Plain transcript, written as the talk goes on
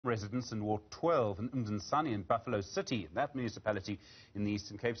Residents in Ward 12 in Mdantsane in Buffalo City, that municipality in the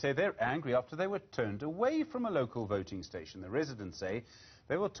Eastern Cape, say they're angry after they were turned away from a local voting station. The residents say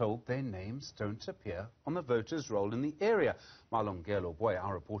they were told their names don't appear on the voters' roll in the area. Malungelo Booi,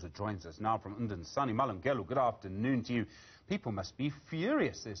 our reporter, joins us now from Mdantsane. Malungelo, good afternoon to you. People must be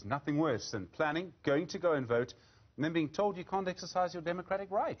furious. There's nothing worse than planning, going to go and vote, and then being told you can't exercise your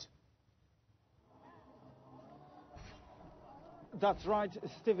democratic right. That's right,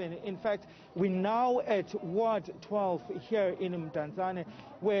 Stephen. In fact, we're now at Ward 12 here in Mdantsane,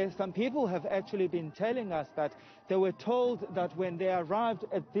 where some people have actually been telling us that they were told that when they arrived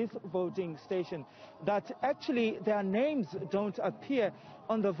at this voting station, that actually their names don't appear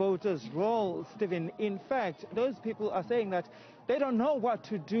on the voters' roll, Stephen. In fact, those people are saying that they don't know what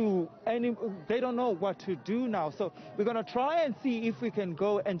to do. They don't know what to do now. So we're going to try and see if we can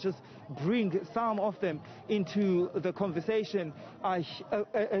go and just bring some of them into the conversation,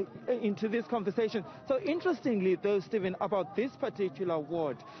 into this conversation. So interestingly, though, Stephen, about this particular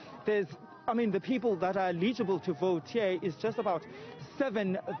ward, the people that are eligible to vote here is just about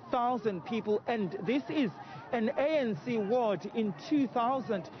 7,000 people, and this is an ANC ward. In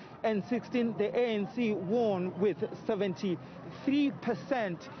 2016, the ANC won with 73%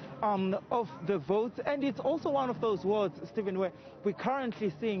 of the votes, and it's also one of those wards, Stephen, where we're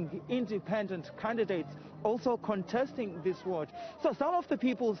currently seeing independent candidates also contesting this ward. So some of the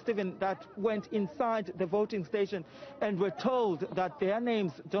people, Stephen, that went inside the voting station and were told that their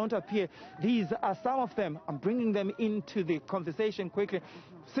names don't appear, these are some of them. I'm bringing them into the conversation quickly.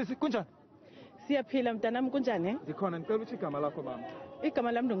 Sisi, kunjani? Siyaphila mntanami kunjani? Ndikhona, ngicela ukuthi igama lakho mama.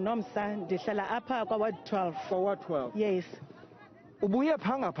 Igama lami nguNomsa, ndihlala apha kwa Ward 12. Kwa Ward 12? Yes. Ubuye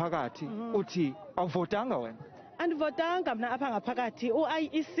phanga phakathi uthi awuvotanga wena? Andivotanga mna apha ngaphakathi.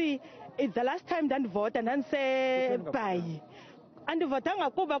 U-IEC, it's the last time ndandivota ndandisebhayi. Andivotanga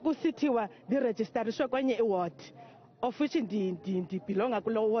kuba kusithiwa ndirejistariswe kwenye iward, of which ndibelonga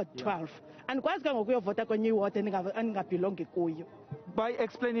kulo Ward 12. Andikwazi ke ngokuyovota kwenye iward endingabelongi kuyo. By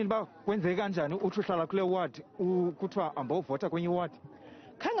explaining uba kwenzeke kanjani uthi uhlala kule ward kuthiwa ambovota kwenye ward?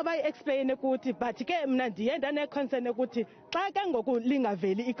 Khange bayi-explain ukuthi, but ke mna ndiye ndane-concern ukuthi xa ke ngoku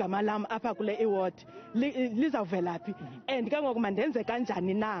lingaveli igama lam apha kule iward lizawuvela phi, and ke ngoku mandenze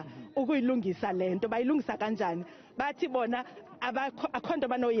kanjani na ukuyilungisa le nto. Bayilungisa kanjani? Bathi bona akho nto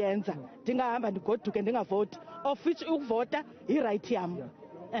banoyenza ndingahamba ndigoduke ndingavoti, of which ukuvota yi-right yam.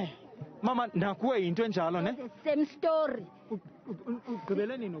 Mama, nakuwe yinto enjalo ne? Same story.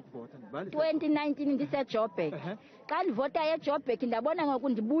 Ugqibele nini ukuvota? 2019 ndiseJoburg. Xa ndivota eJoburg ndabona ngoku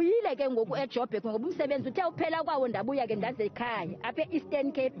ndibuyile ke ngoku eJoburg ngoba umsebenzi uthe uphela kwawo, ndabuya ke ndaze ekhaya apha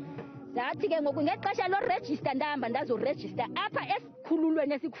eEastern Cape. Zathi ke ngoku ngexesha loregister ndahamba ndazoregister apha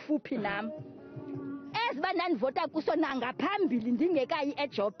esikhululweni esikufuphi nam. Eziba ndandivota kuso nangaphambili ndingekayi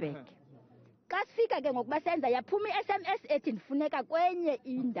eJoburg. Xa sifika ke ngoku basenza yaphuma i-SMS ethi ndifuneka kwenye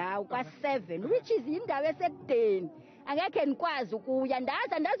indawo kwa7, which is indawo esekudeni. Angekhe ndikwazi ukuya,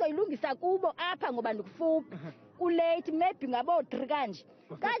 ndaza ndazoyilungisa kubo apha ngoba ndikufuphi. Kulate maybe ngabo 3 kanje.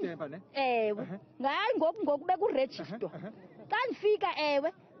 Ewe, ngayi ngoku bekurejistwa. Xa ndifika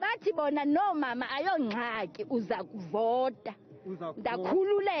ewe, bathi bona no mama ayongxaki uza kuvota.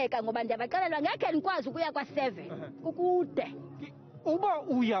 Ndakhululeka ngoba ndiyabaxelela ngekhe ndikwazi ukuya kwa7 kukude. Uba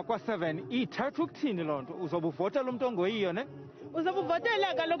uya kwa7 ithatha ukuthini loo nto? Uzobuvotela umuntu ongoyiyo ne?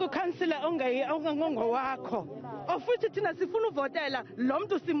 Uzobuvotela kaloku ukhansila ongowakho, of which thina sifuna uvotela lo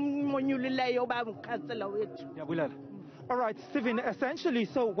mntu simonyulileyo uba ukhansila wethu. Ndiyabulela. All right, Stephen, essentially,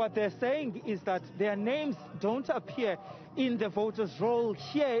 so what they're saying is that their names don't appear in the voters' roll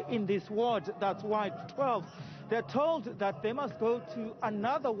here in this ward, that's Ward 12. They're told that they must go to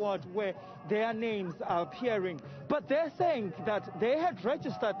another ward where their names are appearing. But they're saying that they had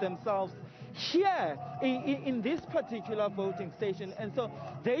registered themselves here in this particular voting station, and so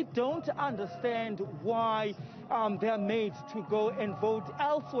they don't understand why they're made to go and vote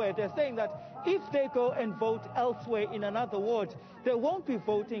elsewhere. They're saying that if they go and vote elsewhere in another ward, they won't be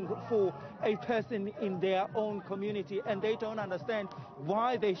voting for a person in their own community, and they don't understand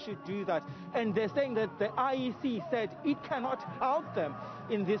why they should do that. And they're saying that the IEC said it cannot help them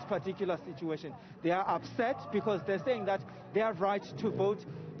in this particular situation. They are upset because they're saying that their right to vote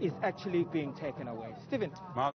is actually being taken away. Stephen.